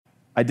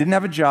I didn't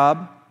have a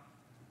job.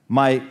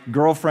 My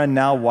girlfriend,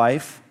 now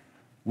wife,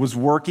 was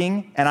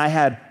working, and I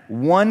had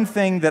one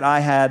thing that I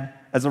had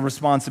as a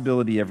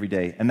responsibility every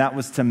day, and that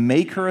was to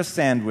make her a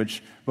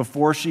sandwich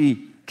before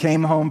she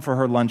came home for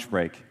her lunch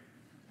break.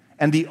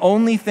 And the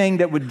only thing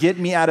that would get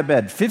me out of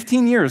bed,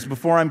 15 years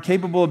before I'm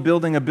capable of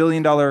building $1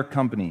 billion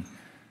company,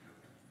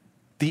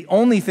 the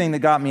only thing that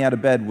got me out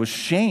of bed was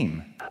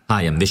shame.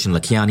 Hi, I'm Vishen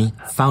Lakhiani,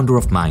 founder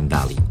of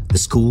Mindvalley, the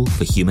School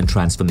for Human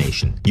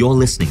Transformation. You're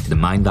listening to the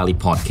Mindvalley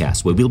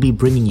podcast, where we'll be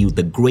bringing you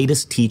the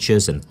greatest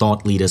teachers and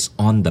thought leaders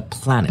on the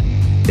planet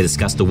to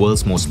discuss the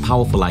world's most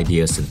powerful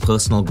ideas in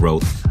personal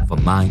growth for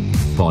mind,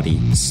 body,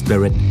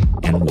 spirit,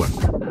 and work.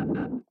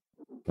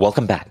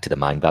 Welcome back to the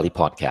Mindvalley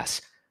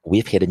podcast.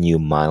 We've hit a new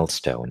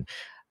milestone.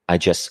 I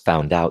just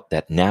found out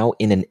that now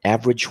in an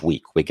average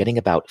week, we're getting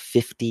about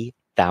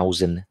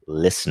 50,000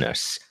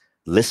 listeners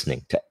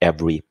listening to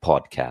every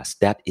podcast.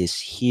 That is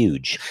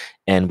huge.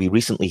 And we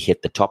recently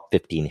hit the top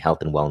 15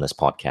 health and wellness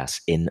podcasts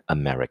in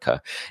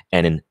America.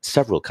 And in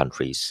several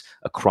countries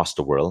across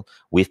the world,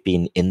 we've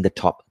been in the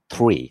top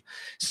 3.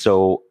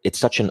 So it's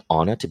such an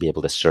honor to be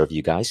able to serve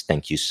you guys.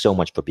 Thank you so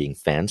much for being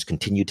fans.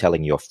 Continue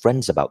telling your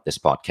friends about this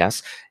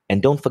podcast.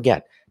 And don't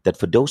forget that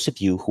for those of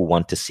you who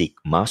want to seek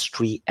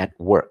mastery at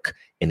work,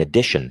 in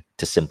addition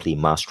to simply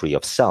mastery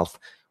of self,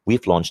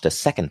 we've launched a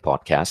second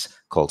podcast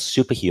called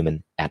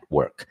Superhuman at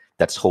Work.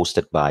 That's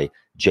hosted by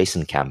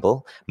Jason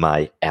Campbell,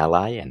 my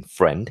ally and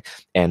friend.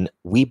 And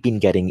we've been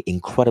getting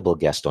incredible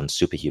guests on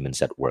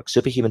Superhumans at Work.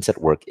 Superhumans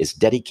at Work is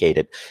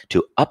dedicated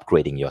to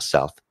upgrading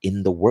yourself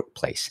in the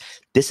workplace.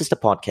 This is the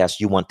podcast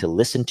you want to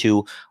listen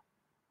to,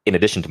 in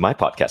addition to my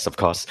podcast, of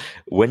course,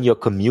 when you're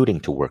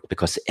commuting to work,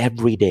 because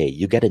every day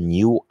you get a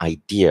new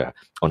idea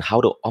on how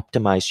to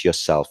optimize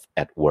yourself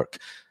at work.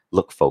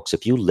 Look, folks,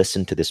 if you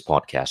listen to this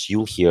podcast,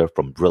 you'll hear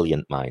from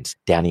brilliant minds.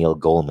 Daniel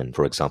Goleman,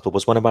 for example,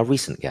 was one of our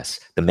recent guests,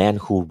 the man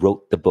who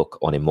wrote the book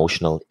on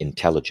emotional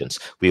intelligence.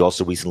 We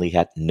also recently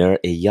had Nur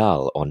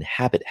Eyal on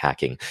habit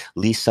hacking,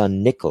 Lisa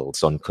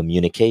Nichols on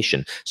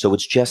communication. So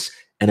it's just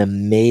an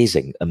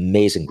amazing,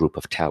 amazing group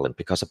of talent.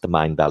 Because of the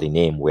Mindvalley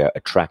name, we're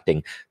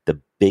attracting the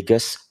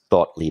biggest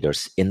thought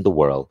leaders in the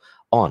world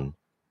on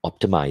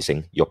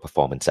optimizing your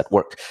performance at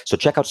work. So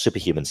check out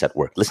Superhumans at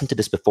Work. Listen to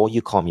this before you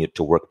commute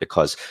to work,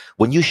 because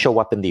when you show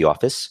up in the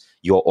office,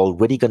 you're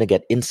already going to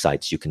get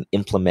insights you can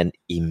implement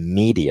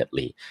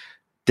immediately.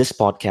 This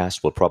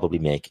podcast will probably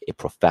make a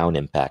profound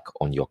impact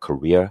on your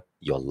career,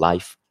 your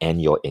life, and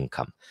your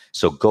income.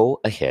 So go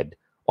ahead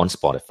on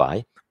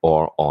Spotify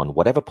or on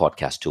whatever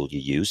podcast tool you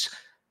use.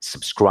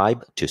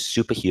 Subscribe to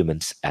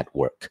Superhumans at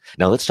Work.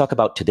 Now let's talk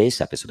about today's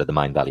episode of the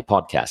Mindvalley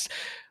podcast.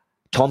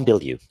 Tom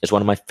Bilyeu is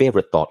one of my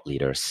favorite thought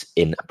leaders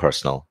in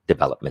personal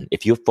development.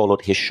 If you've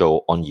followed his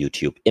show on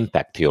YouTube,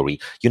 Impact Theory,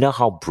 you know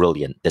how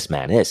brilliant this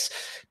man is.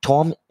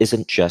 Tom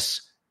isn't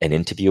just an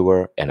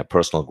interviewer and a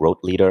personal growth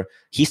leader.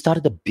 He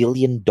started a $1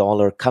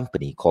 billion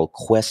company called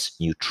Quest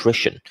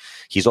Nutrition.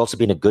 He's also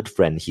been a good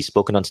friend. He's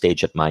spoken on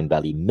stage at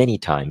Mindvalley many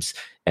times,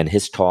 and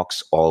his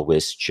talks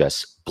always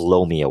just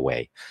blow me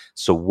away.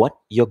 So what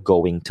you're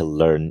going to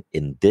learn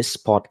in this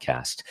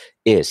podcast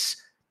is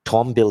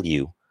Tom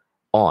Bilyeu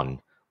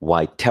on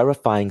why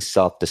terrifying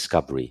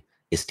self-discovery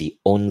is the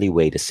only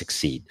way to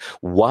succeed.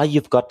 Why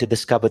you've got to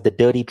discover the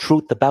dirty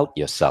truth about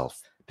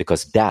yourself,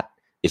 because that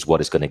is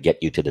what is going to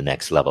get you to the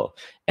next level.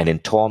 And in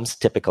Tom's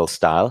typical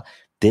style,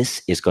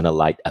 this is going to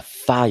light a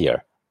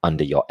fire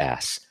under your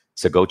ass.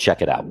 So go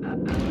check it out.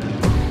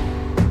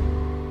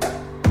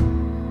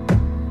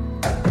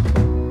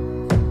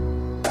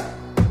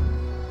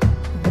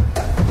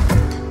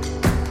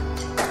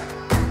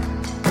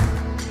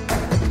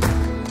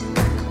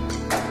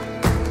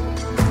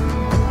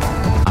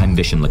 I'm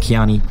Vishen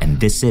Lakhiani,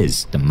 and this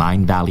is the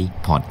Mindvalley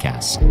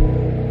podcast.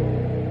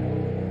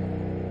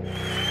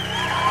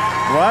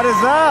 What is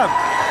up?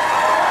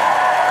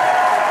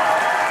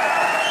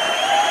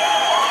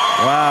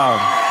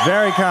 Wow,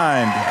 very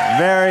kind,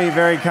 very,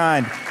 very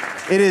kind.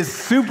 It is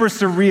super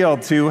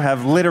surreal to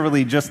have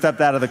literally just stepped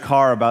out of the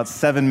car about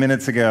 7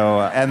 minutes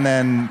ago, and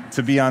then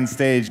to be on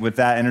stage with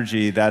that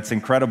energy. That's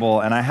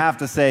incredible. And I have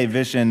to say,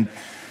 Vishen,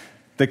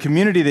 the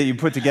community that you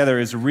put together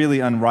is really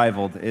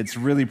unrivaled. It's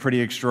really pretty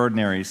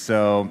extraordinary.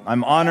 So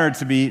I'm honored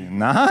to be,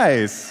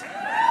 nice.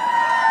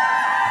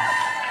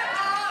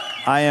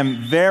 I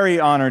am very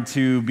honored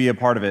to be a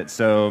part of it.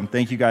 So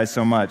thank you guys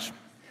so much.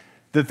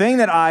 The thing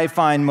that I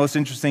find most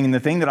interesting and the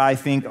thing that I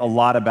think a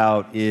lot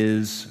about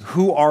is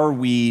who are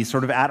we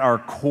sort of at our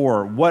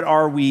core? What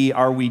are we?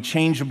 Are we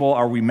changeable?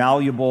 Are we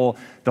malleable?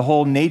 The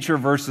whole nature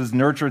versus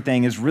nurture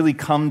thing has really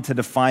come to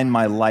define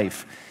my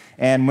life.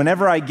 And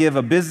whenever I give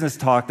a business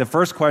talk, the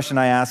first question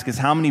I ask is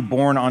how many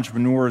born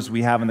entrepreneurs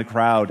we have in the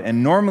crowd.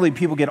 And normally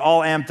people get all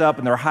amped up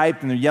and they're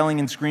hyped and they're yelling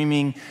and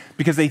screaming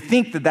because they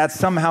think that that's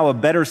somehow a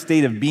better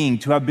state of being,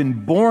 to have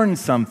been born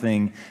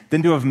something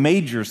than to have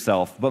made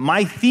yourself. But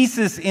my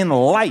thesis in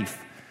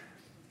life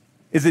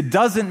is it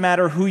doesn't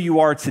matter who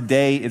you are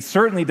today. It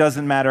certainly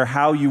doesn't matter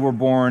how you were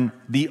born.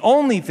 The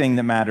only thing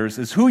that matters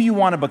is who you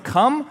want to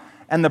become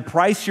and the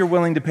price you're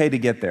willing to pay to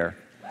get there.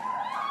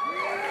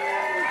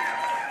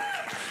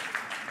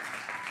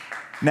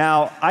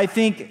 Now, I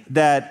think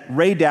that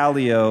Ray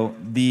Dalio,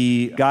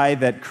 the guy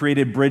that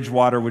created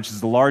Bridgewater, which is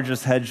the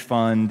largest hedge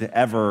fund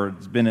ever,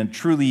 has been a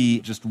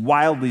truly just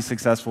wildly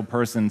successful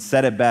person,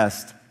 said it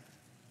best.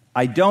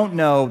 I don't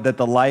know that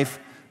the life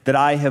that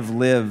I have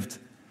lived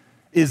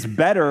is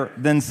better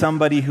than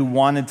somebody who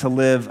wanted to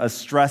live a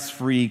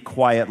stress-free,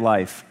 quiet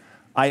life.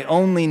 I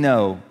only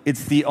know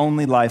it's the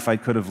only life I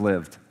could have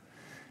lived.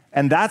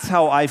 And that's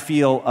how I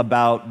feel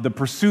about the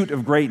pursuit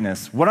of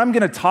greatness. What I'm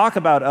going to talk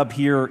about up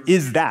here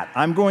is that.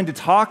 I'm going to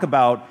talk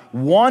about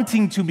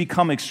wanting to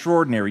become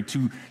extraordinary,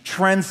 to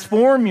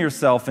transform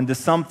yourself into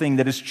something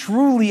that is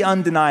truly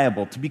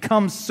undeniable, to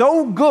become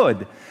so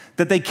good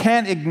that they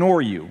can't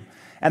ignore you.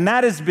 And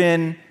that has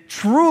been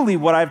truly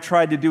what I've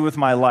tried to do with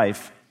my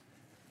life.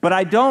 But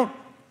I don't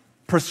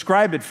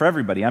prescribe it for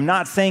everybody. I'm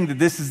not saying that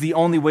this is the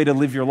only way to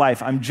live your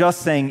life. I'm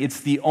just saying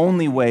it's the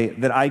only way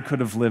that I could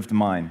have lived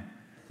mine.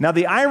 Now,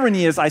 the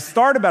irony is I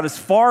start about as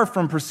far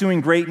from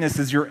pursuing greatness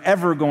as you're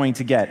ever going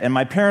to get. And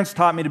my parents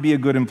taught me to be a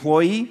good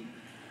employee,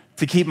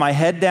 to keep my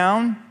head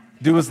down,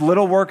 do as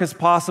little work as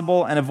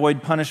possible, and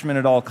avoid punishment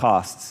at all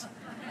costs.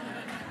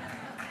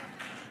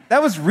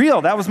 That was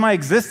real. That was my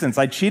existence.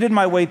 I cheated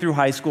my way through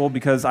high school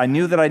because I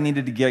knew that I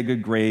needed to get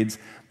good grades,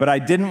 but I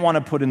didn't want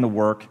to put in the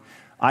work.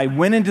 I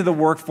went into the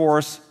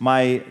workforce.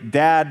 My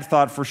dad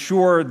thought for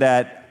sure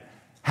that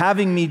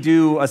having me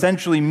do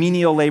essentially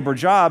menial labor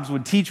jobs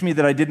would teach me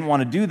that I didn't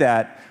want to do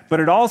that, but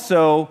it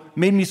also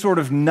made me sort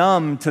of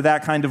numb to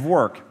that kind of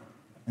work.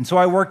 And so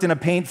I worked in a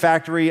paint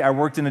factory, I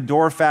worked in a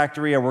door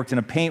factory, I worked in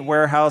a paint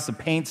warehouse, a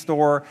paint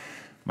store.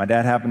 My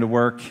dad happened to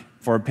work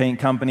for a paint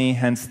company,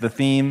 hence the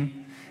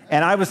theme.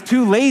 And I was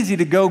too lazy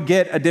to go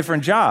get a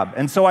different job.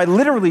 And so I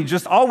literally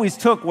just always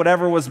took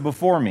whatever was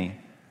before me.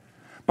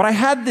 But I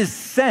had this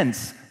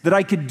sense that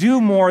I could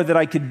do more, that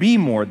I could be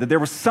more, that there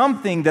was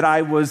something that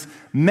I was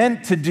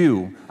meant to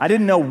do. I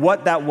didn't know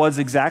what that was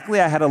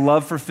exactly. I had a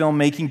love for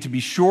filmmaking, to be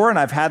sure, and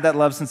I've had that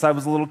love since I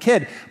was a little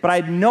kid, but I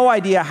had no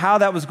idea how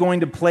that was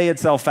going to play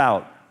itself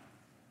out.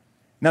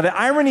 Now, the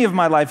irony of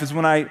my life is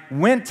when I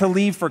went to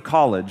leave for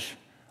college,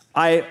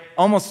 I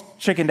almost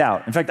chickened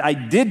out. In fact, I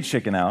did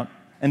chicken out,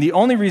 and the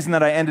only reason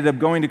that I ended up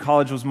going to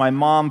college was my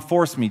mom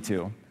forced me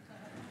to.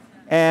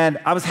 And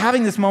I was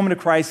having this moment of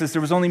crisis.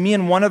 There was only me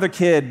and one other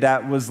kid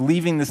that was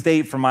leaving the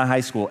state from my high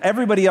school.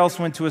 Everybody else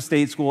went to a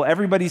state school.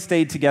 Everybody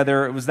stayed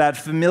together. It was that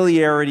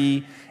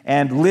familiarity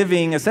and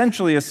living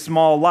essentially a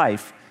small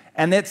life.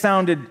 And it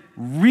sounded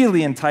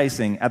really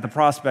enticing at the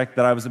prospect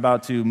that I was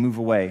about to move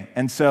away.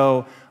 And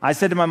so I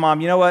said to my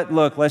mom, you know what?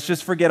 Look, let's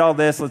just forget all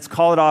this. Let's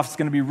call it off. It's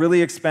going to be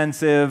really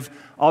expensive.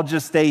 I'll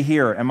just stay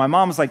here. And my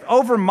mom was like,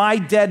 over my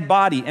dead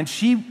body. And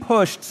she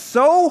pushed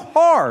so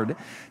hard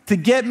to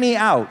get me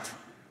out.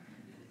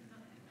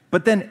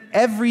 But then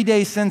every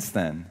day since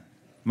then,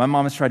 my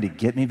mom has tried to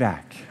get me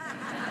back.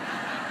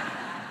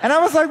 And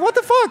I was like, what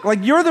the fuck? Like,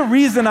 you're the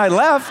reason I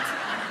left.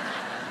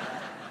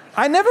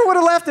 I never would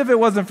have left if it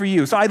wasn't for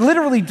you. So I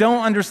literally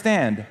don't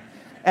understand.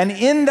 And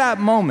in that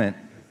moment,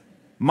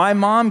 my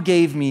mom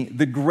gave me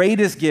the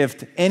greatest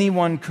gift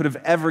anyone could have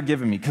ever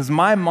given me, because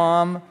my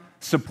mom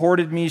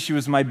supported me. She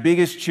was my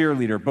biggest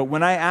cheerleader. But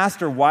when I asked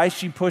her why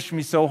she pushed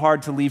me so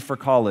hard to leave for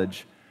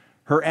college,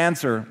 her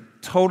answer,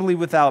 totally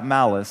without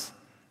malice,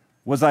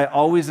 was, I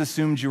always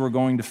assumed you were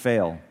going to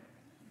fail.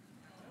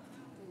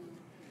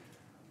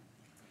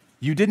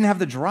 You didn't have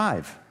the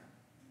drive.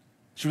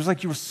 She was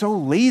like, you were so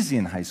lazy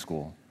in high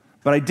school,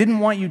 but I didn't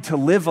want you to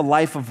live a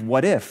life of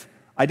what if.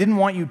 I didn't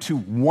want you to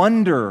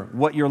wonder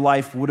what your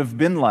life would have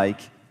been like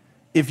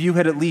if you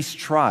had at least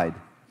tried.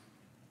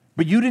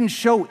 But you didn't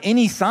show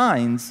any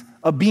signs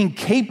of being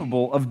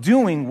capable of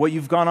doing what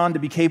you've gone on to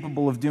be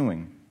capable of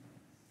doing.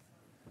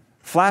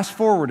 Flash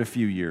forward a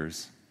few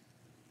years.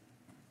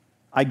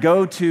 I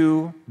go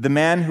to the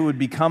man who would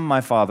become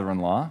my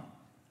father-in-law,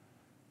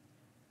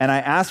 and I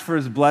asked for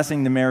his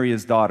blessing to marry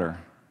his daughter,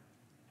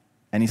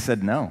 and he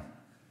said no.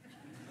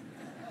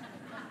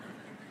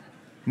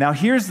 Now,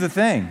 here's the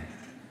thing.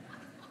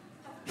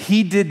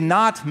 He did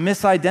not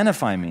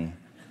misidentify me.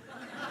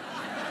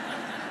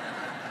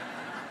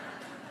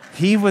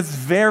 He was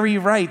very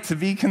right to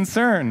be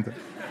concerned.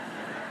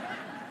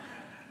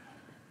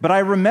 But I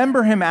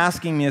remember him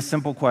asking me a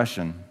simple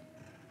question.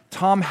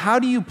 Tom, how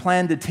do you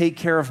plan to take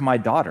care of my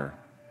daughter?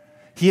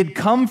 He had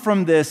come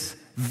from this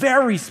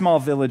very small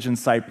village in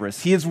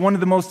Cyprus. He has one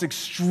of the most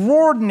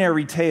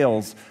extraordinary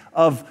tales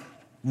of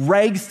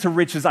rags to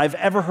riches I've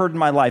ever heard in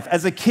my life.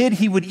 As a kid,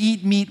 he would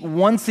eat meat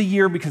once a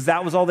year because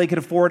that was all they could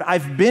afford.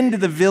 I've been to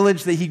the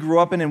village that he grew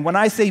up in, and when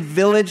I say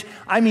village,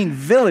 I mean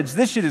village.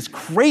 This shit is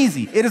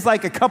crazy. It is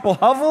like a couple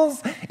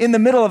hovels in the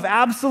middle of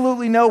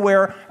absolutely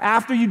nowhere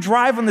after you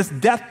drive on this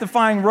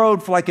death-defying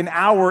road for like an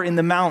hour in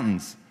the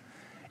mountains.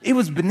 It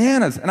was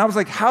bananas. And I was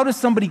like, how does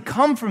somebody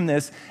come from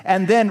this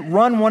and then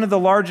run one of the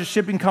largest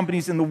shipping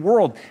companies in the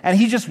world? And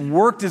he just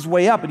worked his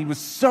way up, and he was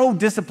so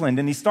disciplined.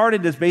 And he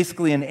started as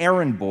basically an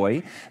errand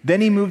boy.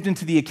 Then he moved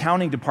into the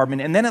accounting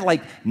department. And then at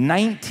like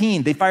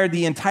 19, they fired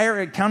the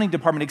entire accounting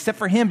department except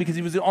for him because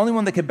he was the only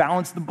one that could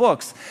balance the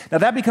books. Now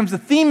that becomes a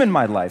theme in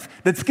my life,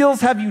 that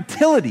skills have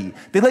utility.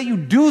 They let you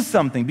do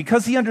something.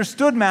 Because he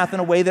understood math in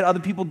a way that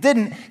other people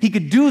didn't, he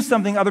could do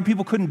something other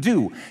people couldn't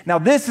do. Now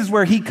this is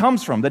where he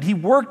comes from, that he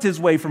worked his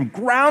way from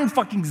ground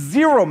fucking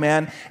zero,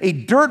 man, a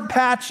dirt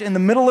patch in the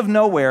middle of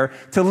nowhere,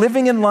 to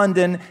living in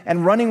London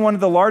and running one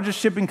of the largest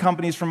shipping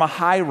companies from a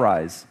high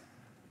rise.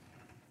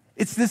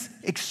 It's this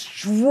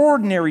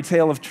extraordinary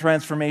tale of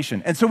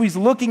transformation. And so he's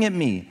looking at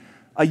me,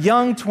 a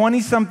young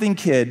 20-something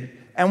kid,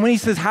 and when he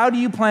says, how do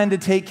you plan to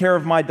take care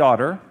of my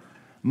daughter?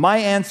 My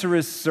answer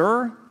is,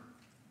 sir,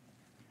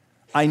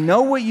 I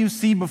know what you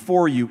see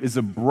before you is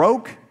a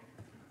broke,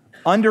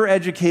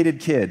 undereducated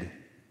kid,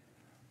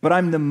 but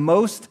I'm the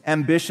most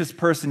ambitious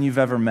person you've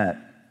ever met.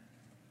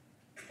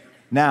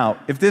 Now,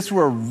 if this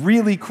were a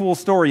really cool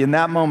story, in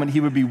that moment he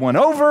would be won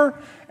over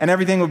and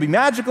everything would be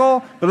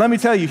magical, but let me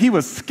tell you, he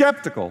was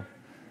skeptical.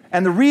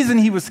 And the reason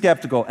he was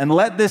skeptical, and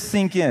let this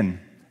sink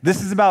in,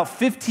 this is about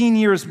 15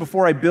 years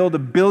before I built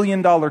 $1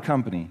 billion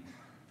company.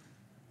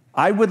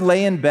 I would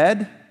lay in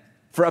bed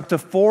for up to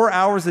 4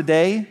 hours a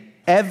day,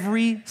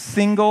 every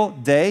single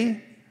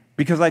day,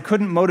 because I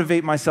couldn't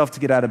motivate myself to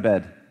get out of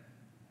bed.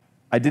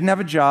 I didn't have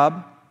a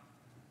job.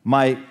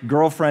 My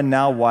girlfriend,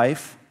 now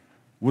wife,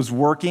 was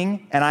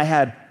working, and I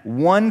had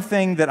one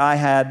thing that I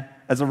had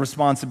as a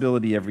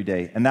responsibility every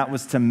day, and that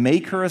was to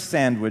make her a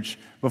sandwich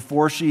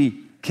before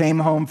she came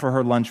home for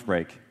her lunch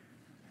break.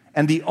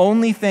 And the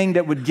only thing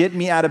that would get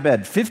me out of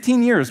bed,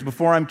 15 years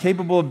before I'm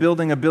capable of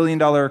building $1 billion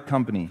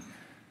company,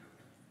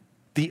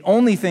 the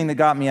only thing that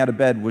got me out of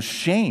bed was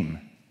shame.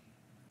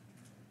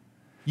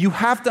 You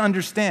have to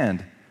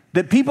understand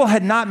that people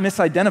had not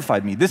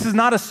misidentified me. This is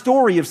not a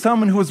story of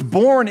someone who was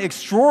born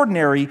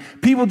extraordinary.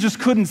 People just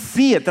couldn't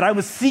see it, that I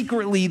was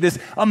secretly this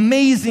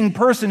amazing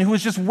person who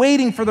was just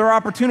waiting for their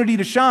opportunity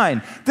to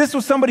shine. This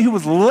was somebody who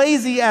was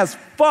lazy as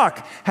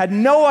fuck, had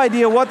no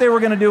idea what they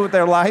were going to do with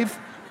their life.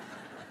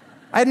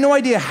 I had no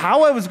idea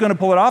how I was going to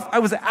pull it off. I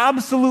was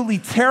absolutely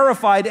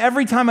terrified.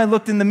 Every time I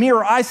looked in the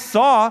mirror, I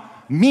saw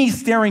me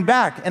staring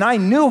back, and I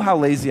knew how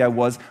lazy I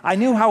was. I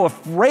knew how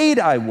afraid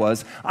I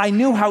was. I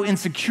knew how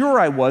insecure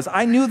I was.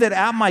 I knew that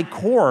at my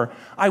core,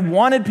 I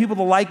wanted people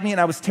to like me, and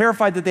I was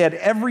terrified that they had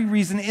every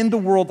reason in the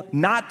world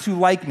not to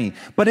like me.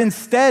 But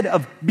instead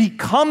of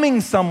becoming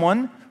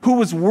someone who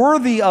was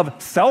worthy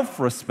of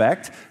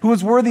self-respect, who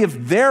was worthy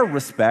of their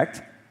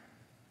respect,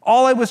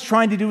 all I was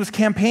trying to do was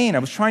campaign. I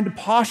was trying to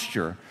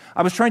posture.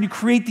 I was trying to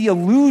create the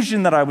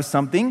illusion that I was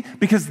something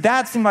because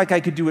that seemed like I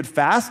could do it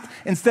fast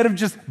instead of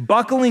just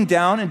buckling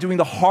down and doing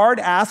the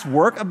hard-ass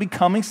work of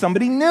becoming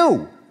somebody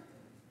new.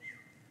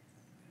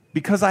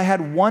 Because I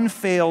had one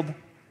failed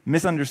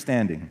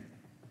misunderstanding.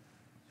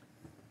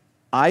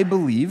 I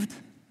believed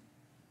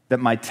that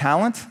my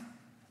talent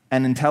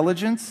and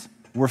intelligence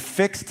were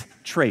fixed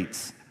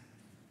traits.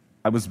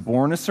 I was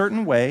born a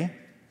certain way,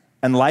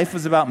 and life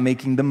was about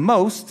making the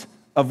most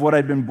of what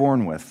I'd been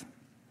born with.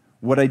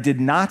 What I did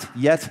not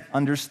yet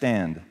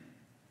understand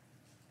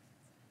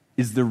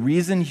is the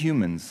reason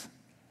humans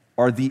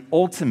are the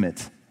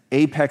ultimate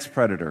apex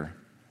predator,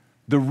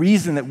 the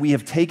reason that we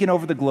have taken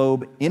over the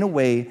globe in a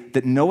way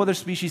that no other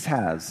species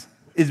has,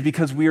 is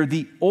because we are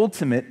the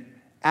ultimate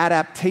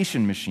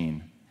adaptation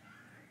machine.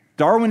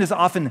 Darwin is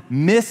often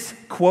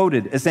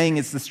misquoted as saying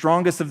it's the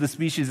strongest of the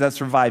species that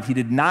survive. He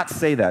did not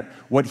say that.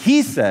 What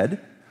he said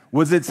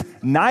was it's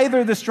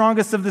neither the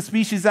strongest of the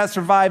species that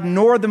survive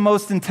nor the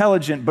most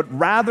intelligent, but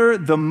rather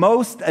the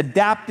most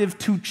adaptive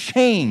to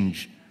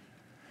change.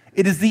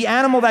 It is the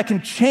animal that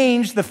can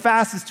change the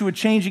fastest to a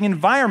changing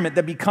environment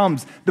that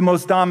becomes the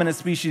most dominant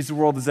species the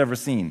world has ever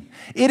seen.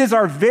 It is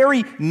our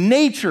very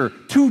nature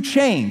to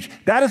change.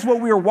 That is what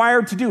we are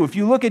wired to do. If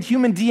you look at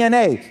human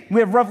DNA,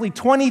 we have roughly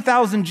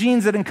 20,000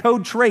 genes that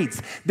encode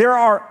traits. There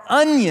are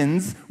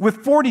onions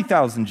with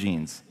 40,000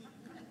 genes.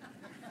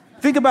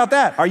 Think about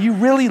that. Are you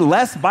really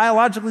less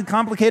biologically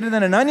complicated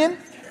than an onion?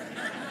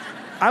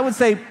 I would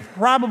say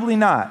probably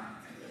not.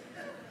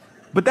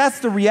 But that's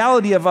the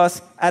reality of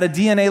us at a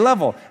DNA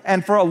level.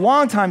 And for a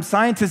long time,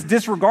 scientists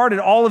disregarded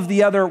all of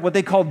the other, what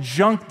they call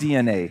junk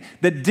DNA,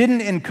 that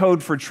didn't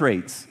encode for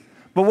traits.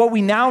 But what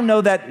we now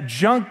know that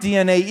junk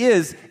DNA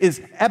is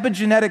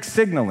epigenetic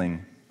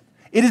signaling.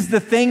 It is the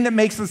thing that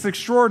makes us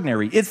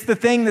extraordinary. It's the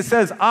thing that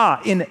says,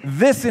 in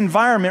this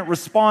environment,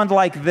 respond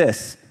like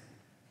this.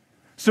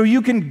 So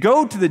you can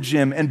go to the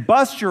gym and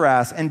bust your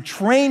ass and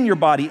train your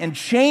body and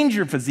change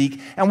your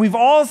physique. And we've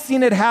all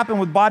seen it happen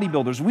with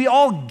bodybuilders. We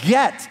all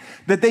get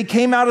that they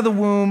came out of the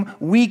womb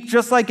weak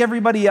just like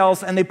everybody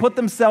else, and they put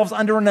themselves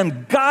under an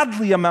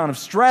ungodly amount of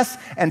stress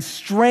and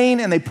strain,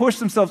 and they pushed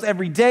themselves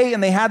every day,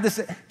 and they had this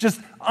just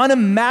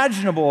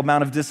unimaginable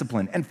amount of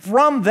discipline. And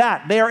from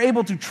that, they are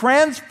able to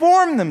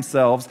transform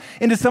themselves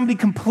into somebody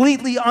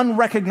completely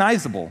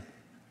unrecognizable.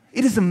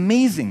 It is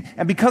amazing.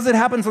 And because it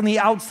happens on the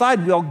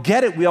outside, we all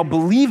get it. We all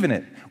believe in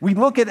it. We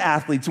look at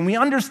athletes and we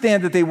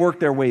understand that they work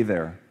their way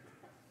there.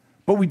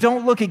 But we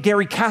don't look at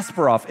Gary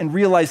Kasparov and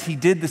realize he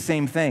did the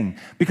same thing,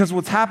 because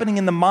what's happening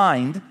in the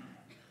mind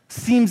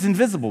seems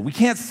invisible. We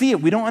can't see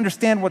it. We don't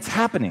understand what's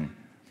happening.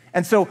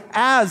 And so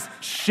as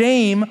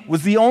shame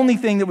was the only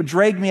thing that would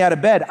drag me out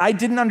of bed, I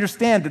didn't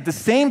understand that the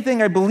same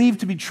thing I believed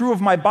to be true of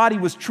my body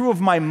was true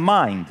of my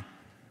mind.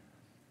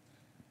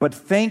 But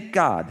thank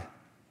God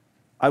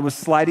I was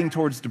sliding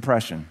towards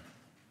depression.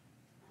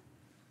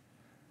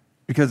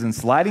 Because in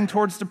sliding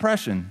towards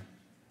depression,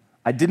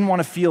 I didn't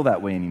want to feel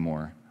that way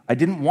anymore. I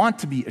didn't want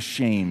to be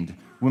ashamed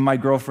when my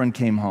girlfriend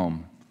came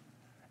home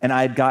and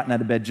I had gotten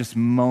out of bed just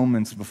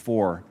moments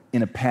before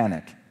in a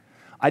panic.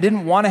 I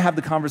didn't want to have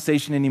the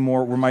conversation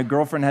anymore where my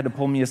girlfriend had to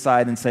pull me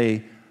aside and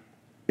say,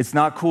 it's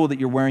not cool that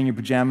you're wearing your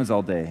pajamas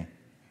all day.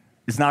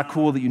 It's not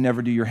cool that you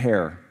never do your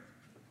hair.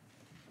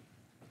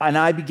 And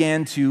I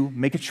began to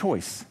make a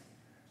choice.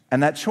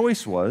 And that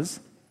choice was,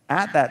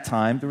 at that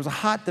time, there was a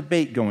hot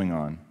debate going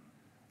on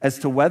as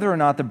to whether or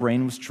not the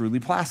brain was truly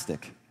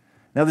plastic.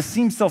 Now, this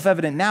seems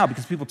self-evident now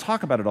because people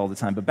talk about it all the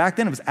time, but back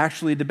then it was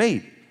actually a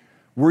debate.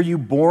 Were you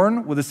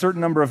born with a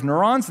certain number of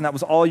neurons, and that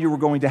was all you were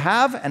going to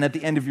have, and at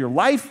the end of your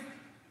life,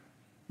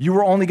 you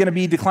were only going to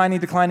be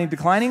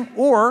declining,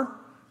 or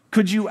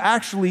could you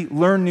actually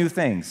learn new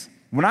things?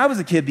 When I was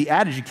a kid, the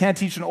adage, you can't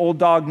teach an old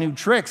dog new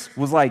tricks,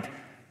 was like,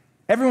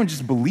 everyone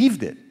just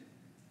believed it.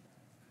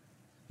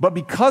 But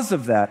because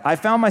of that, I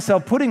found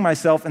myself putting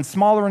myself in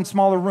smaller and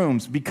smaller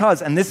rooms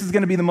because, and this is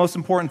going to be the most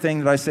important thing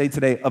that I say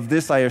today, of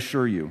this I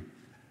assure you,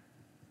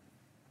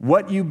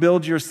 what you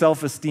build your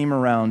self-esteem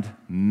around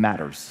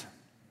matters.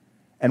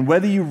 And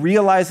whether you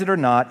realize it or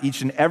not,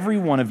 each and every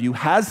one of you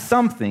has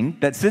something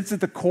that sits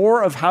at the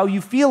core of how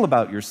you feel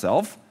about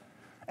yourself.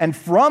 And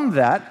from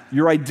that,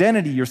 your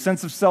identity, your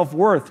sense of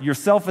self-worth, your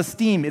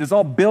self-esteem, it is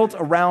all built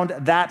around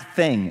that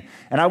thing.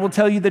 And I will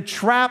tell you the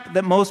trap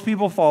that most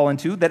people fall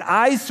into, that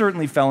I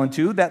certainly fell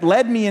into, that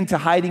led me into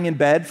hiding in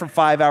bed for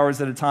 5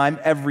 hours at a time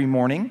every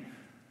morning,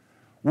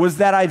 was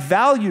that I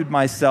valued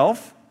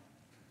myself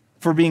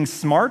for being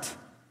smart,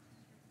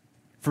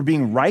 for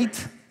being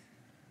right,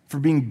 for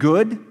being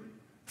good,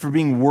 for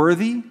being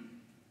worthy,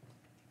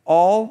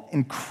 all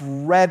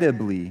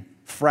incredibly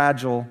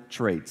fragile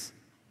traits.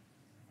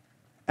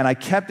 And I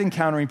kept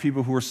encountering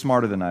people who were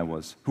smarter than I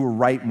was, who were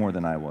right more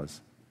than I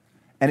was.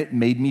 And it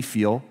made me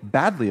feel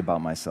badly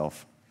about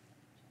myself.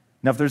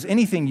 Now, if there's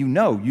anything you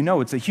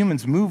know it's that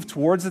humans move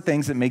towards the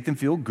things that make them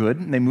feel good,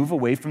 and they move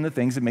away from the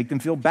things that make them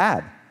feel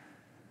bad.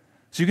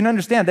 So you can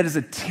understand that is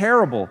a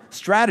terrible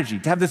strategy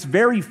to have this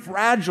very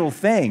fragile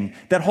thing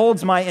that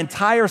holds my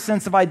entire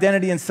sense of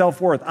identity and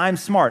self-worth. I'm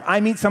smart.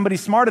 I meet somebody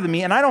smarter than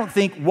me, and I don't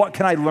think, what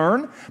can I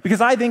learn? Because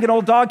I think an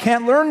old dog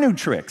can't learn new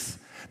tricks.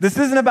 This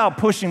isn't about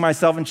pushing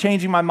myself and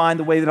changing my mind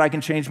the way that I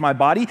can change my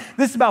body.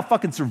 This is about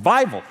fucking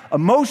survival,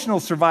 emotional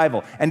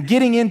survival, and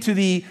getting into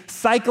the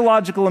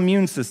psychological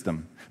immune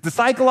system. The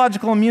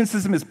psychological immune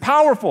system is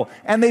powerful,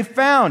 and they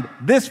found,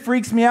 this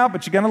freaks me out,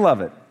 but you're gonna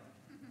love it.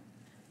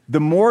 The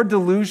more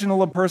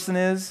delusional a person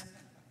is,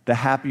 the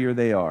happier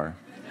they are.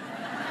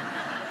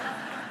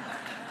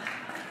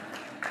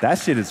 That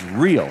shit is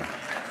real.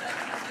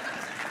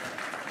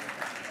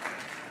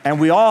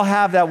 And we all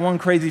have that one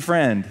crazy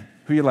friend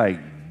who you're like,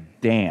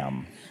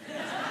 damn.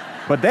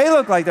 But they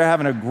look like they're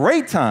having a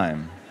great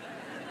time.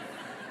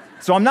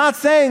 So I'm not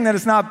saying that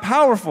it's not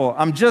powerful.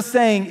 I'm just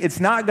saying it's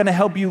not going to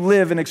help you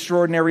live an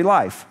extraordinary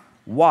life.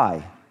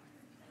 Why?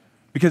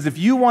 Because if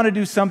you want to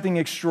do something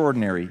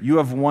extraordinary, you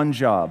have one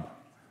job.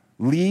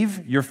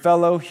 Leave your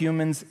fellow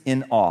humans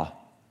in awe.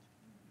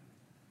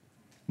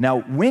 Now,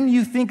 when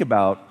you think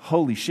about,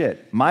 holy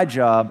shit, my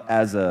job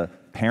as a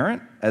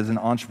parent, as an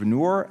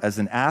entrepreneur, as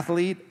an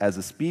athlete, as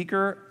a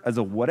speaker, as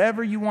a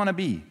whatever you want to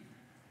be,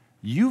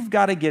 you've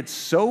got to get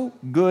so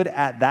good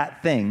at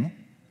that thing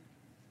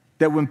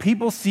that when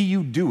people see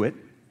you do it,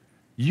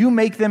 you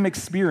make them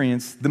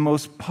experience the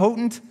most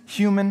potent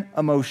human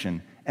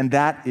emotion, and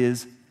that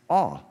is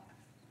awe.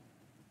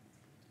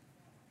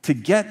 To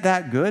get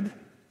that good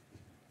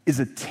is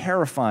a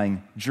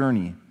terrifying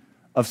journey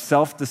of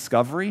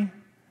self-discovery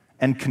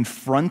and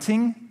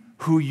confronting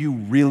who you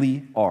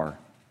really are,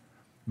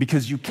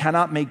 because you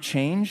cannot make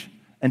change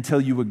until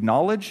you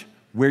acknowledge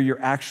where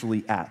you're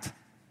actually at.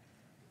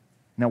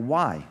 Now,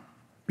 why?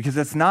 Because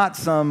that's not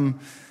some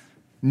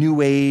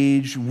new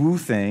age woo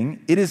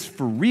thing. It is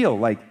for real.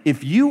 Like,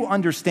 if you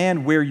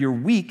understand where you're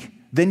weak,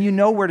 then you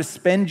know where to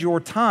spend your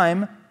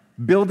time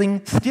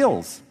building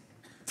skills.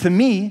 To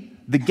me,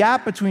 the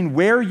gap between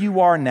where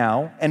you are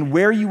now and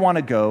where you want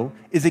to go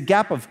is a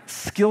gap of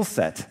skill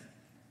set.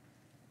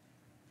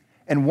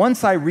 And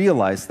once I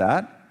realized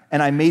that,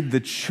 and I made the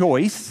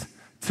choice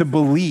to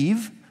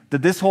believe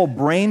that this whole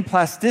brain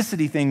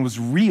plasticity thing was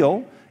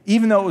real,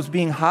 even though it was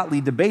being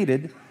hotly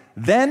debated,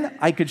 then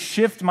I could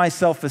shift my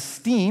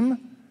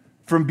self-esteem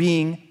from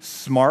being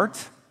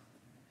smart,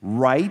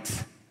 right,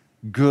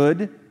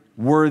 good,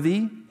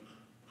 worthy,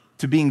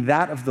 to being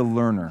that of the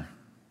learner.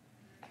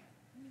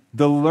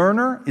 The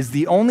learner is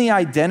the only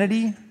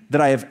identity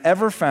that I have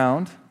ever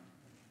found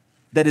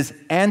that is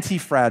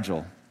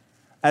anti-fragile.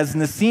 As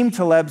Nassim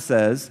Taleb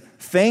says,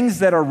 things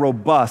that are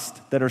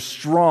robust, that are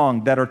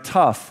strong, that are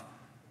tough,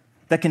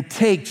 that can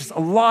take just a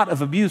lot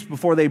of abuse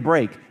before they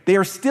break, they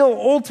are still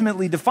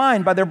ultimately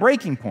defined by their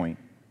breaking point.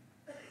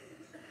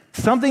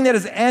 Something that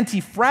is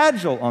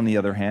anti-fragile, on the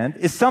other hand,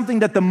 is something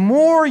that the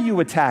more you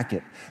attack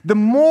it, the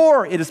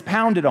more it is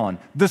pounded on,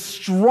 the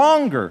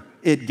stronger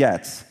it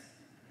gets.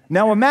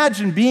 Now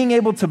imagine being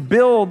able to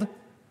build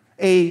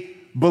a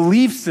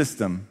belief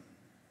system,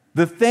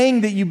 the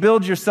thing that you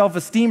build your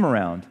self-esteem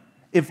around,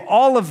 if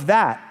all of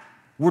that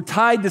were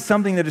tied to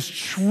something that is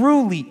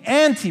truly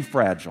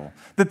anti-fragile,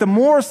 that the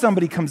more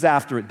somebody comes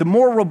after it, the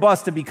more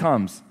robust it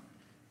becomes.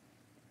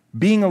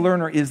 Being a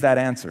learner is that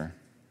answer.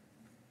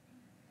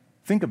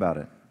 Think about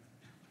it.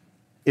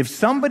 If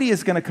somebody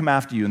is going to come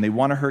after you and they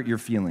want to hurt your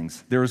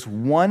feelings, there is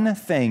one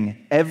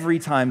thing every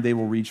time they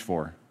will reach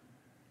for.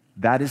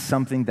 That is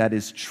something that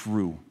is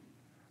true.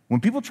 When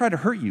people try to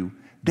hurt you,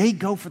 they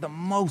go for the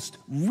most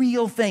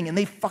real thing and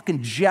they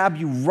fucking jab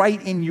you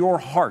right in your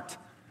heart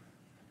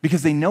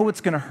because they know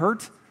it's going to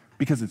hurt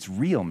because it's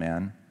real,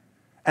 man.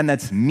 And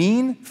that's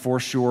mean for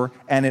sure,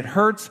 and it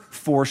hurts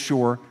for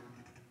sure.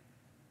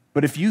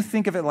 But if you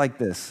think of it like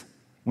this,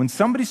 when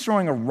somebody's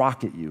throwing a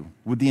rock at you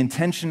with the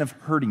intention of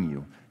hurting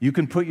you, you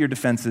can put your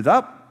defenses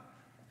up,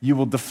 you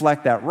will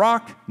deflect that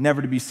rock,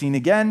 never to be seen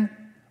again,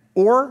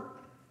 or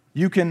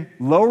you can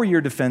lower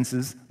your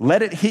defenses,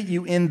 let it hit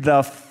you in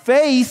the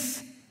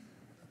face,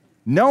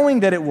 knowing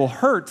that it will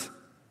hurt,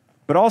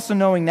 but also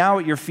knowing now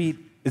at your feet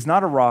is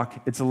not a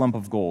rock, it's a lump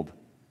of gold.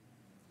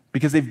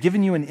 Because they've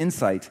given you an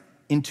insight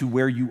into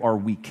where you are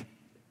weak.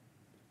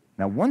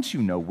 Now, once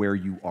you know where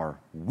you are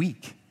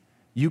weak,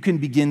 you can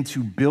begin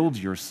to build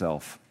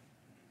yourself.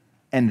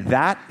 And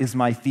that is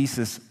my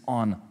thesis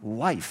on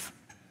life.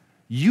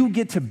 You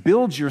get to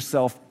build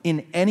yourself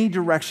in any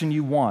direction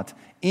you want,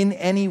 in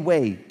any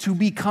way, to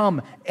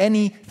become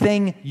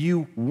anything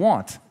you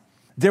want.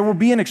 There will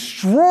be an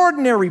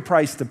extraordinary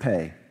price to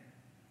pay,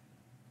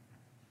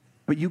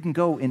 but you can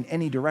go in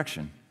any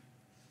direction.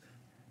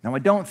 Now, I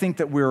don't think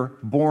that we're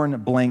born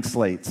blank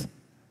slates,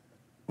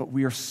 but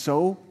we are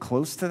so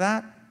close to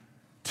that.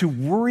 To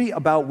worry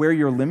about where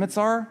your limits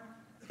are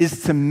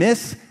is to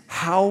miss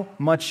how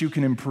much you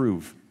can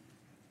improve.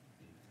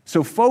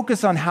 So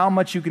focus on how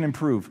much you can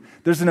improve.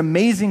 There's an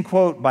amazing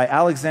quote by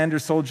Alexander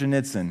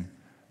Solzhenitsyn,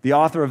 the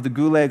author of the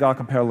Gulag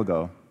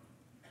Archipelago.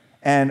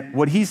 And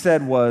what he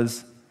said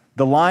was,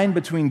 the line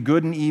between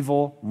good and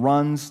evil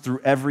runs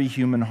through every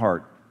human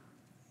heart.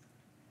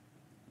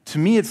 To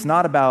me, it's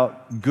not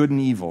about good and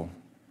evil.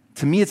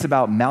 To me, it's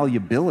about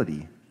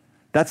malleability.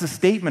 That's a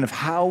statement of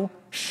how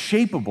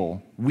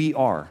shapeable we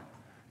are.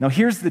 Now,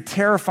 here's the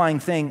terrifying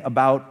thing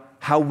about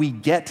how we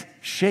get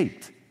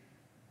shaped.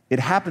 It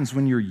happens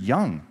when you're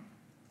young.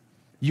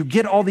 You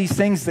get all these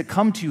things that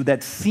come to you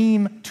that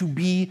seem to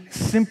be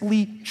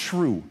simply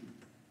true.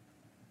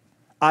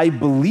 I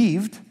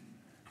believed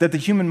that the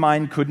human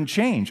mind couldn't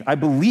change. I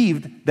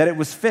believed that it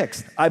was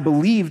fixed. I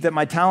believed that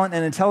my talent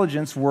and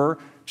intelligence were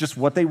just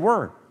what they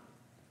were.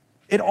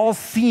 It all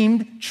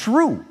seemed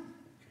true.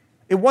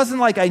 It wasn't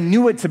like I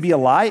knew it to be a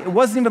lie. It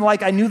wasn't even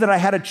like I knew that I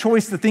had a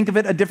choice to think of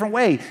it a different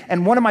way.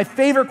 And one of my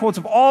favorite quotes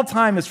of all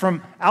time is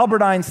from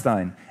Albert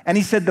Einstein. And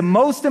he said, the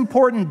most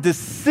important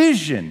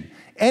decision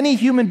any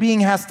human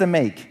being has to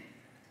make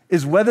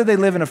is whether they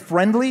live in a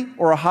friendly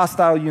or a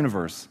hostile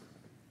universe.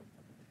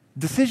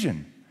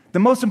 Decision. The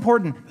most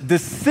important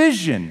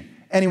decision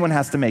anyone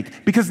has to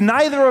make. Because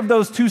neither of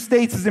those two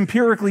states is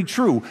empirically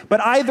true,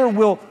 but either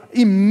will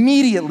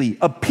immediately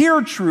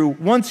appear true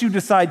once you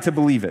decide to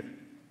believe it.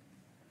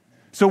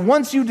 So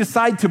once you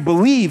decide to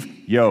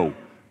believe, the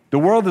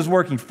world is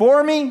working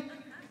for me,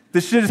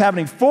 this shit is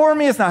happening for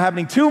me, it's not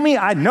happening to me,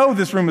 I know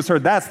this room has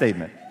heard that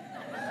statement.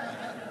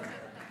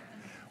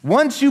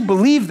 Once you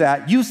believe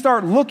that, you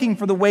start looking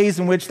for the ways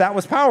in which that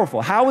was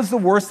powerful. How is the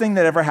worst thing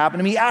that ever happened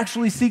to me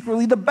actually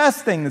secretly the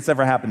best thing that's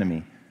ever happened to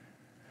me?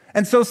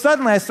 And so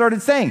suddenly I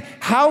started saying,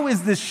 how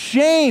is this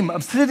shame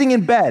of sitting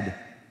in bed,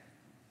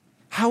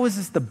 how is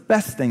this the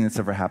best thing that's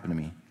ever happened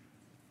to me?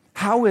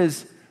 How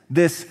is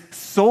this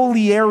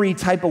soliary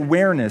type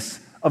awareness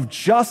of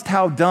just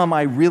how dumb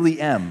I really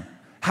am,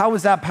 how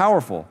is that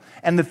powerful?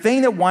 And the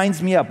thing that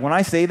winds me up, when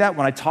I say that,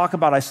 when I talk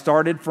about I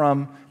started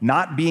from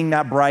not being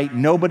that bright,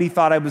 nobody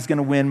thought I was going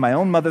to win, my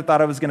own mother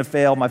thought I was going to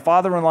fail, my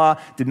father-in-law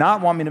did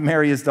not want me to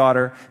marry his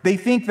daughter, they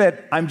think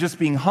that I'm just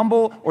being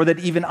humble or that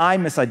even I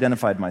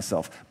misidentified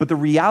myself. But the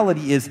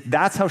reality is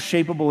that's how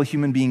shapeable a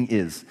human being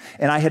is.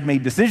 And I had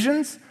made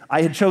decisions,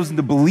 I had chosen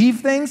to believe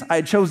things, I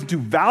had chosen to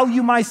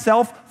value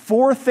myself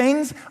for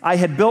things, I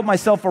had built my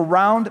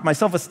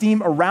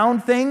self-esteem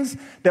around things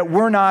that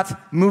were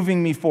not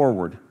moving me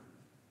forward.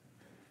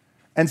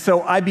 And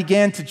so I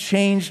began to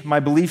change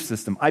my belief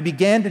system. I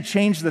began to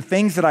change the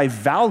things that I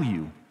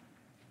value.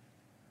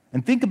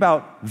 And think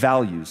about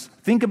values.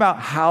 Think about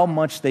how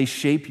much they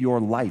shape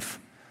your life.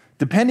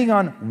 Depending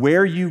on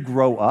where you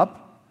grow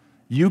up,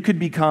 you could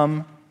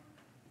become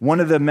one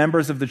of the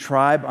members of the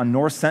tribe on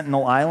North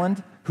Sentinel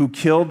Island who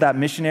killed that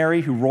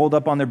missionary who rolled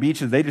up on their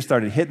beaches. They just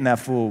started hitting that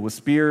fool with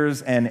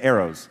spears and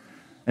arrows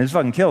and just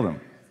fucking killed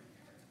him.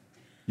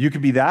 You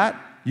could be that.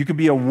 You could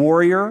be a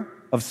warrior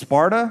of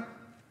Sparta.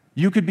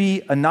 You could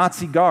be a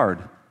Nazi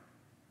guard.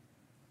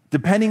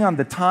 Depending on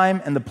the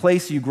time and the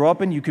place you grow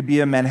up in, you could be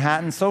a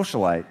Manhattan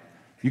socialite.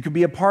 You could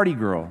be a party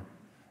girl.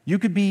 You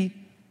could be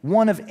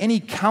one of any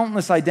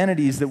countless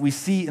identities that we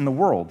see in the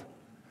world.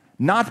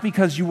 Not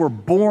because you were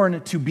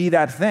born to be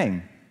that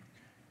thing.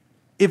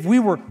 If we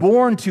were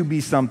born to be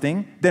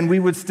something, then we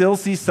would still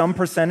see some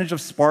percentage of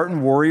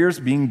Spartan warriors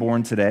being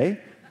born today.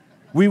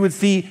 We would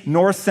see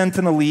North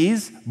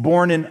Sentinelese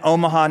born in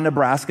Omaha,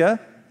 Nebraska.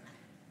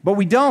 But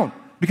we don't,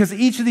 because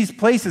each of these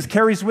places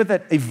carries with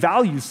it a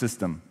value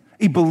system,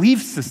 a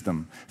belief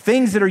system,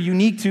 things that are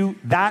unique to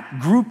that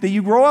group that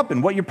you grow up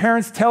in, what your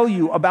parents tell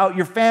you about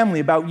your family,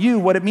 about you,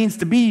 what it means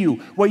to be you,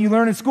 what you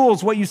learn in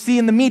schools, what you see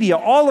in the media.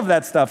 All of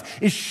that stuff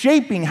is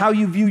shaping how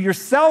you view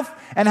yourself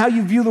and how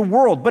you view the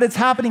world. But it's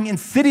happening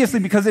insidiously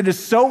because it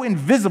is so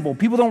invisible.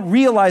 People don't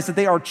realize that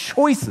they are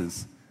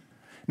choices.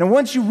 Now,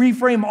 once you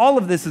reframe all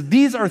of this,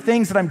 these are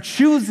things that I'm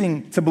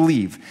choosing to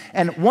believe.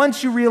 And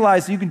once you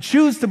realize that you can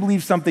choose to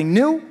believe something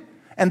new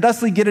and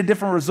thusly get a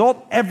different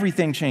result,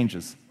 everything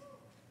changes.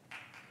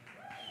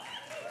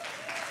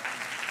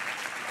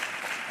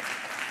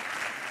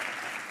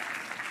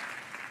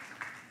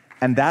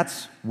 And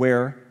that's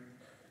where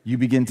you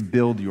begin to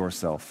build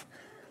yourself.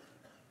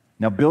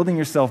 Now, building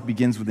yourself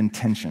begins with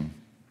intention,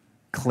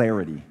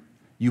 clarity.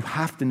 You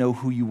have to know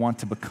who you want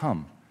to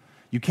become.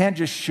 You can't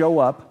just show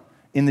up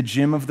in the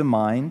gym of the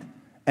mind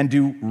and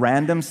do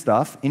random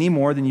stuff any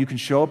more than you can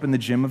show up in the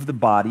gym of the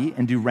body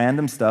and do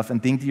random stuff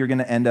and think that you're going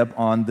to end up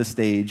on the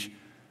stage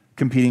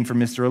competing for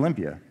Mr.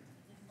 Olympia.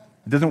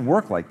 It doesn't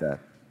work like that.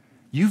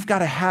 You've got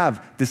to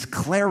have this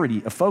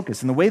clarity of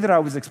focus. And the way that I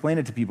always explain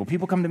it to people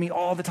come to me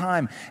all the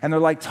time, and they're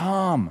like,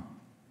 Tom,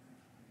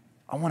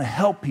 I want to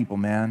help people,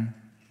 man.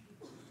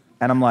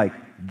 And I'm like,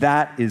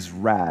 that is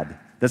rad.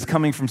 That's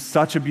coming from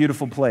such a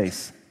beautiful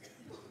place.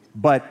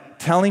 But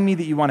telling me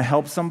that you want to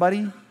help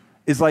somebody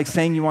is like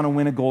saying you want to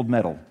win a gold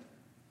medal.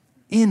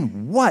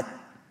 In what?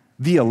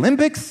 The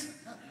Olympics?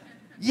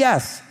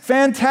 Yes,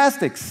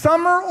 fantastic.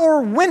 Summer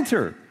or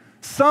winter?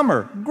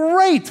 Summer,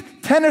 great.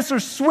 Tennis or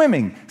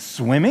swimming?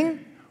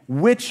 Swimming?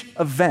 Which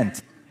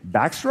event?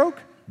 Backstroke?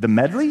 The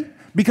medley?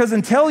 Because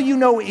until you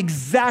know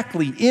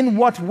exactly in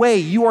what way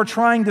you are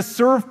trying to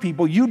serve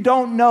people, you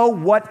don't know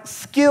what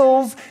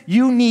skills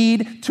you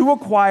need to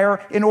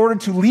acquire in order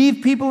to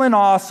leave people in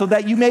awe so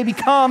that you may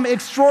become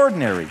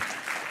extraordinary.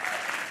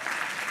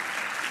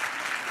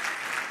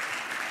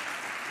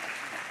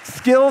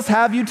 Skills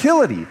have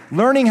utility.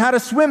 Learning how to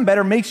swim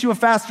better makes you a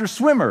faster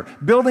swimmer.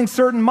 Building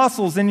certain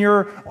muscles in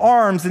your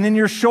arms and in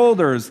your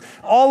shoulders,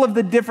 all of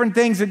the different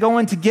things that go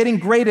into getting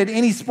great at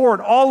any sport,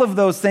 all of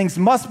those things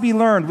must be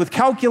learned with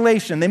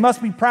calculation. They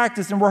must be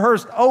practiced and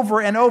rehearsed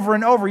over and over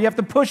and over. You have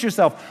to push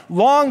yourself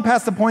long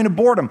past the point of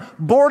boredom.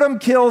 Boredom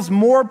kills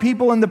more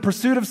people in the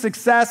pursuit of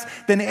success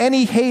than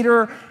any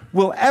hater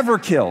will ever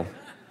kill.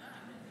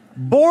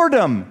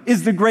 Boredom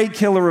is the great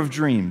killer of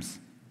dreams.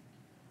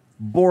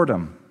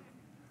 Boredom.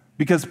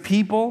 Because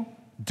people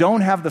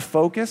don't have the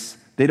focus,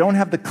 they don't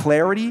have the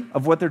clarity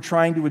of what they're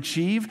trying to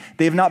achieve.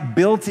 They have not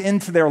built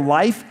into their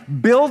life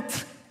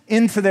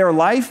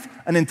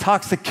an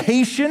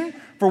intoxication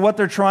for what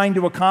they're trying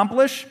to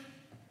accomplish.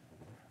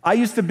 I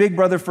used to big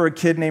brother for a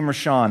kid named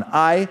Rashawn.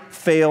 I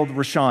failed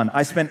Rashawn.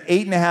 I spent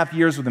 8.5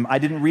 years with him. I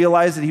didn't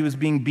realize that he was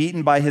being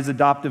beaten by his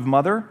adoptive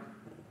mother.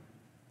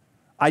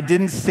 I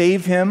didn't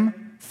save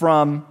him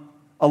from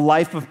a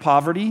life of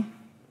poverty.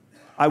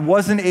 I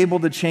wasn't able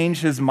to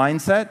change his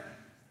mindset.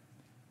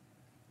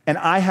 And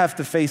I have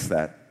to face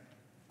that.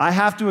 I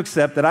have to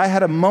accept that I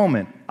had a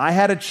moment, I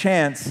had a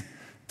chance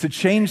to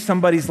change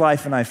somebody's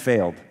life and I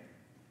failed.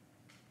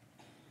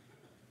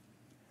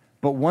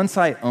 But once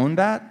I own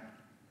that,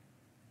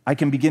 I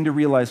can begin to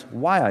realize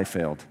why I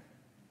failed.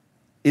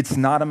 It's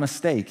not a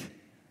mistake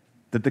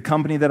that the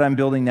company that I'm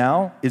building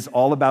now is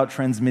all about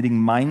transmitting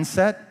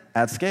mindset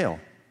at scale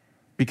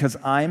because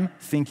I'm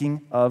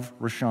thinking of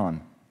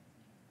Rashawn.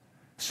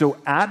 So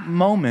at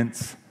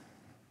moments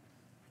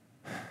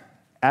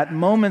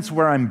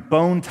where I'm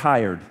bone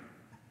tired,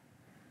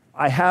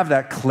 I have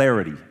that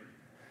clarity.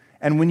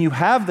 And when you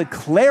have the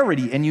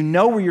clarity and you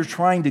know where you're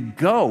trying to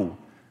go,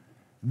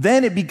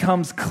 then it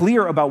becomes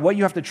clear about what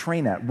you have to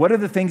train at. What are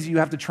the things that you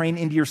have to train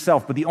into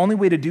yourself? But the only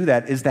way to do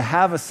that is to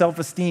have a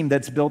self-esteem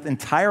that's built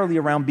entirely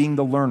around being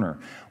the learner.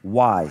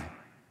 Why?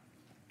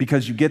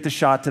 Because you get the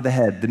shot to the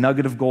head, the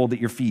nugget of gold at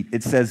your feet.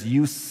 It says,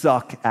 you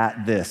suck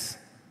at this.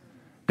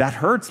 That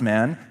hurts,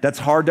 man. That's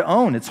hard to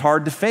own. It's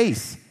hard to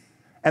face.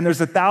 And there's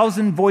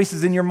 1,000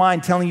 voices in your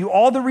mind telling you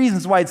all the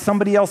reasons why it's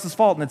somebody else's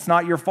fault and it's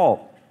not your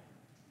fault.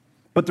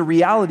 But the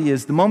reality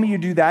is, the moment you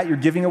do that, you're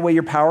giving away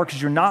your power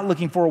because you're not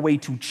looking for a way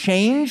to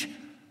change.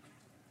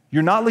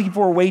 You're not looking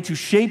for a way to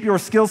shape your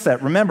skill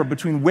set. Remember,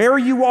 between where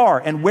you are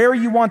and where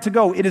you want to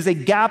go, it is a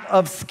gap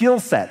of skill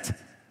set.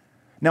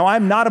 Now,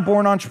 I'm not a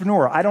born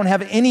entrepreneur. I don't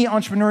have any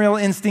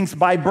entrepreneurial instincts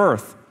by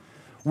birth.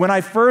 When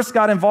I first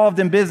got involved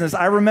in business,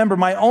 I remember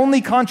my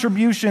only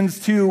contributions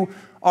to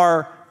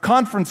our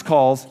conference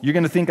calls, you're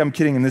going to think I'm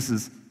kidding, and this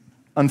is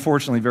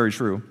unfortunately very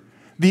true.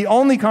 The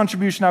only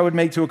contribution I would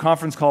make to a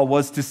conference call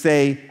was to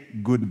say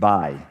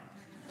goodbye.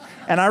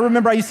 And I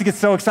remember I used to get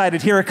so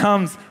excited. Here it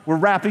comes. We're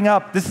wrapping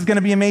up. This is going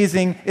to be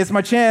amazing. It's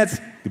my chance.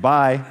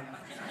 Goodbye.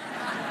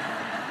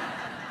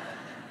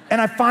 And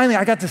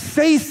I got to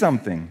say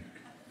something.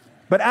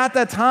 But at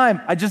that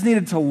time, I just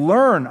needed to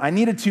learn. I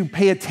needed to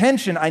pay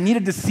attention. I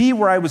needed to see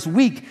where I was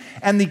weak.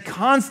 And the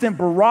constant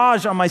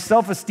barrage on my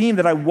self-esteem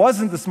that I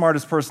wasn't the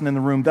smartest person in the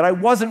room, that I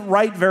wasn't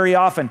right very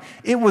often,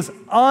 it was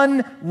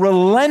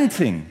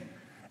unrelenting.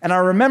 And I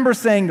remember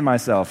saying to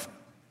myself,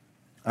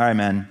 all right,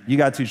 man, you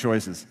got two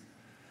choices.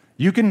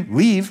 You can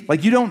leave.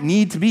 Like, you don't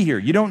need to be here.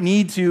 You don't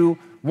need to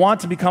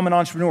want to become an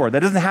entrepreneur.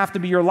 That doesn't have to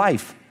be your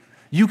life.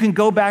 You can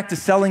go back to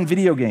selling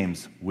video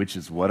games, which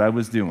is what I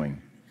was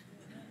doing.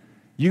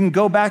 You can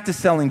go back to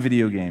selling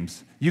video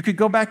games. You could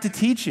go back to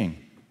teaching.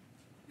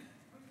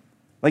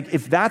 Like,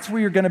 if that's where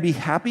you're going to be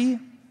happy,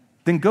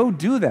 then go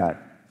do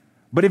that.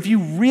 But if you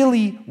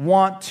really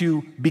want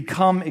to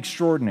become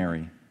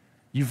extraordinary,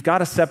 you've got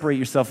to separate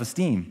your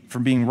self-esteem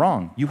from being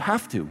wrong. You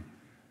have to.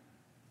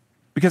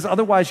 Because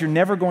otherwise, you're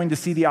never going to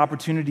see the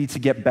opportunity to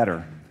get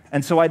better.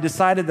 And so I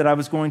decided that I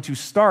was going to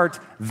start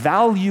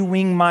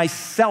valuing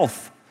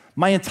myself.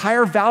 My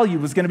entire value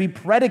was going to be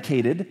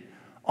predicated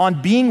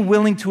on being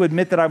willing to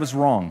admit that I was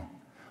wrong,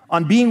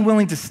 on being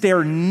willing to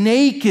stare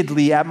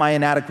nakedly at my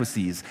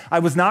inadequacies. I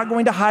was not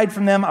going to hide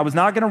from them. I was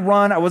not going to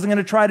run. I wasn't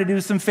going to try to do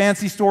some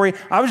fancy story.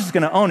 I was just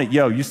going to own it.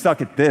 Yo, you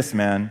suck at this,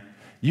 man.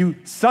 You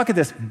suck at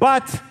this,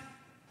 but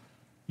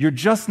you're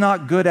just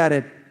not good at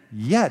it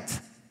yet.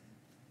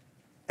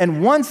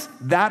 And once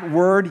that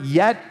word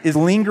yet is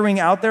lingering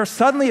out there,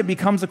 suddenly it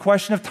becomes a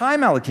question of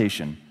time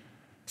allocation.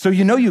 So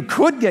you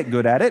could get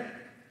good at it,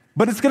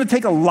 but it's going to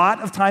take a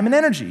lot of time and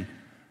energy.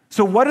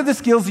 So what are the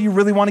skills that you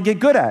really want to get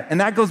good at? And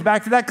that goes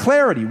back to that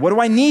clarity. What do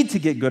I need to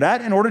get good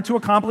at in order to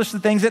accomplish the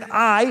things that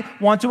I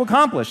want to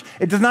accomplish?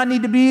 It does not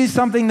need to be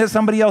something that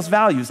somebody else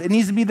values. It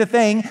needs to be the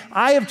thing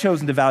I have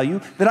chosen to value,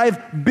 that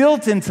I've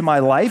built into my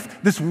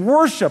life, this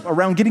worship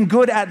around getting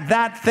good at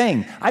that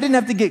thing. I didn't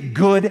have to get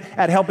good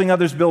at helping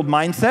others build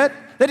mindset.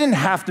 That didn't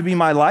have to be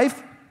my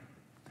life.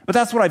 But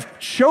that's what I've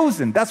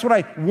chosen. That's what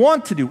I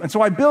want to do. And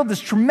so I build this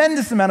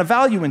tremendous amount of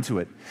value into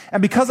it.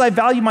 And because I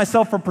value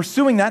myself for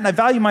pursuing that, and I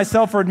value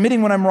myself for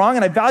admitting when I'm wrong,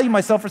 and I value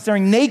myself for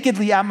staring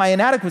nakedly at my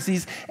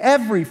inadequacies,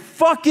 every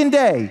fucking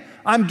day,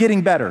 I'm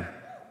getting better.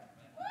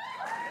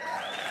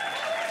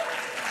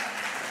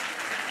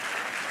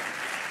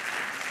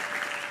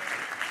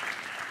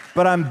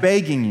 But I'm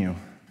begging you,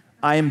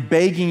 I am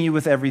begging you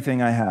with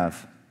everything I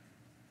have.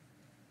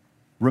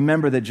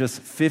 Remember that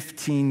just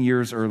 15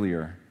 years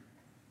earlier,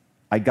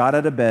 I got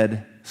out of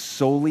bed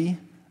solely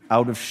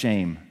out of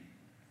shame.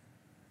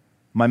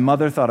 My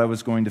mother thought I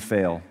was going to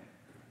fail.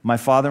 My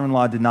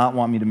father-in-law did not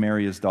want me to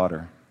marry his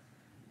daughter.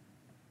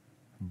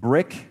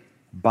 Brick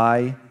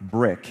by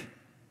brick,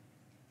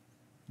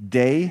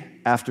 day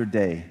after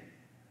day,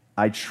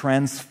 I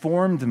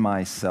transformed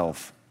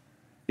myself.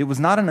 It was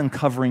not an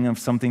uncovering of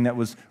something that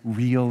was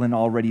real and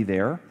already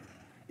there.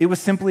 It was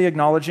simply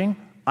acknowledging,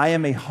 I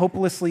am a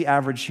hopelessly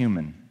average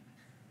human,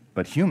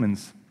 but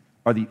humans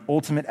are the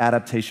ultimate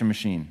adaptation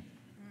machine.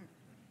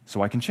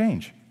 So I can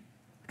change.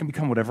 I can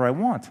become whatever I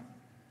want.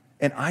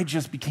 And I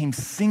just became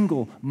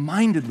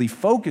single-mindedly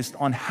focused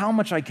on how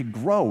much I could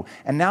grow.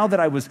 And now that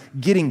I was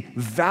getting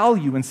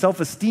value and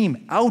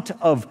self-esteem out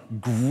of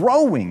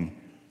growing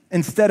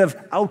instead of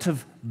out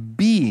of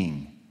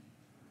being,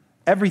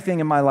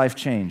 everything in my life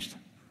changed.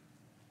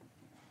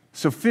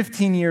 So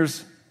 15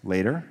 years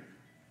later,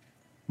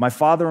 my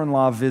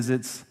father-in-law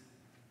visits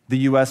the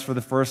US for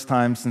the first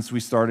time since we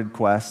started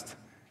Quest.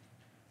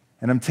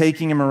 And I'm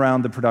taking him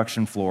around the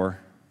production floor,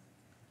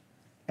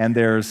 and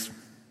there's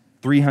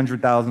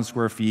 300,000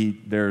 square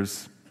feet,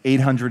 there's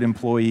 800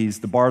 employees,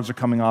 the bars are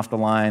coming off the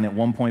line at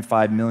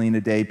 1.5 million a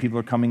day, people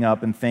are coming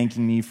up and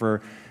thanking me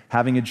for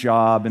having a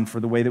job and for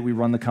the way that we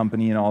run the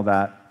company and all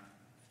that.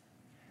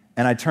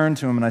 And I turned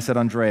to him and I said,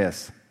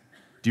 Andreas,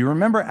 do you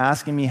remember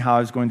asking me how I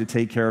was going to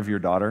take care of your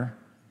daughter?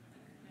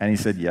 And he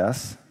said,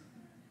 yes.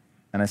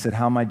 And I said,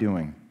 how am I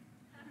doing?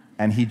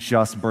 And he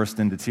just burst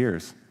into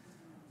tears.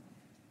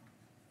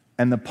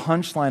 And the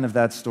punchline of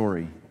that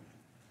story,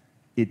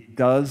 it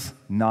does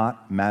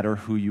not matter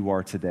who you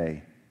are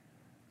today.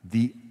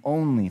 The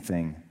only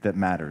thing that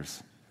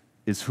matters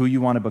is who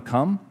you want to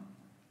become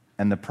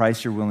and the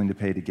price you're willing to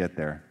pay to get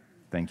there.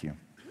 Thank you.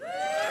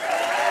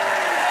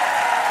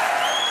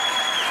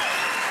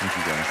 Thank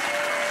you, guys.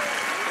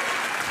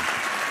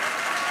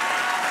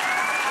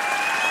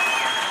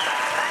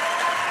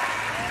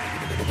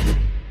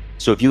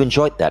 So if you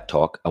enjoyed that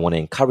talk, I want to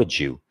encourage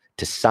you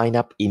to sign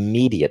up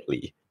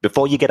immediately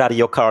before you get out of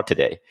your car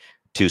today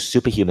to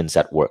Superhumans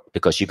at Work,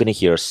 because you're going to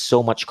hear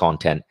so much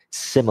content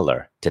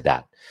similar to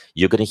that.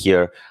 You're going to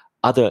hear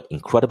other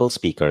incredible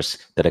speakers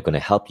that are going to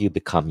help you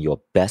become your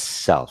best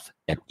self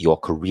at your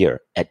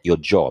career, at your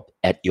job,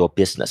 at your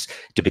business,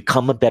 to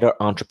become a better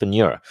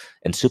entrepreneur.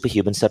 And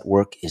Superhumans at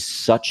Work is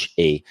such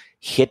a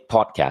hit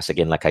podcast.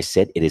 Again, like I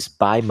said, it is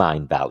by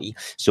Mindvalley.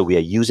 So we are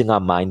using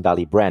our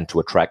Mindvalley brand to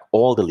attract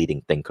all the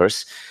leading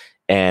thinkers.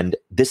 And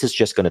this is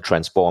just going to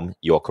transform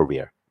your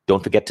career.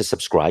 Don't forget to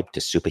subscribe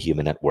to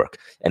Superhuman at Work.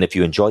 And if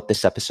you enjoyed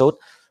this episode,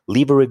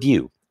 leave a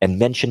review and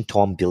mention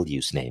Tom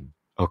Bilyeu's name,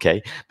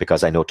 okay?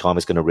 Because I know Tom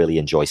is going to really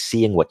enjoy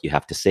seeing what you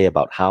have to say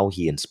about how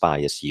he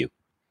inspires you.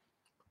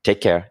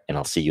 Take care, and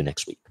I'll see you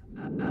next week.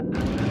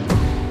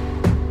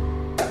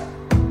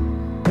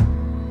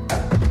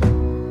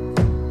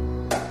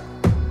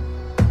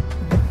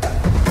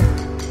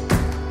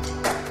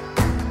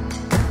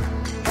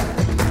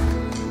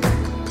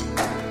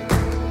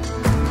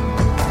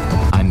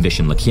 I'm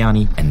Vishen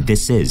Lakhiani, and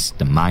this is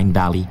the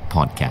Mindvalley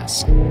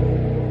Podcast.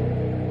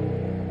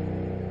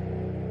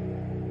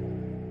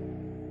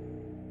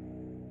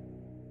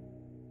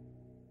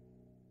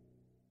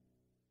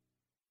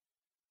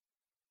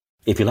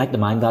 If you like the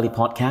Mindvalley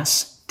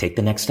Podcast, take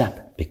the next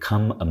step.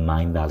 Become a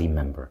Mindvalley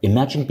member.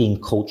 Imagine being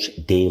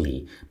coached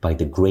daily by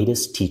the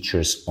greatest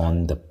teachers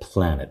on the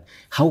planet.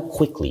 How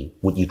quickly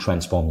would you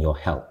transform your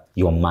health,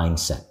 your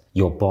mindset,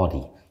 your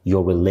body,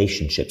 your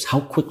relationships? How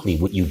quickly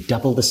would you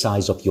double the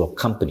size of your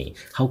company?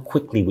 How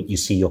quickly would you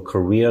see your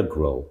career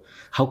grow?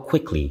 How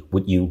quickly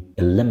would you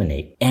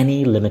eliminate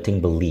any limiting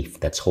belief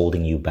that's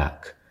holding you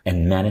back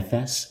and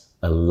manifest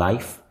a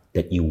life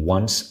that you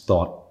once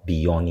thought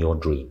beyond your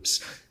dreams?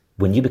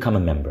 When you become a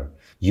member,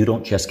 you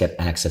don't just get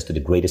access to the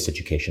greatest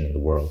education in the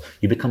world.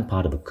 You become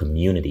part of a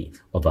community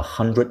of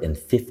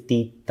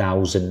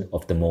 150,000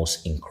 of the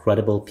most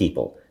incredible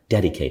people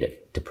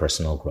dedicated to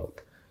personal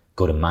growth.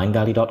 Go to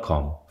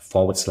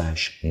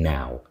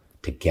mindvalley.com/now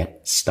to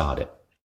get started.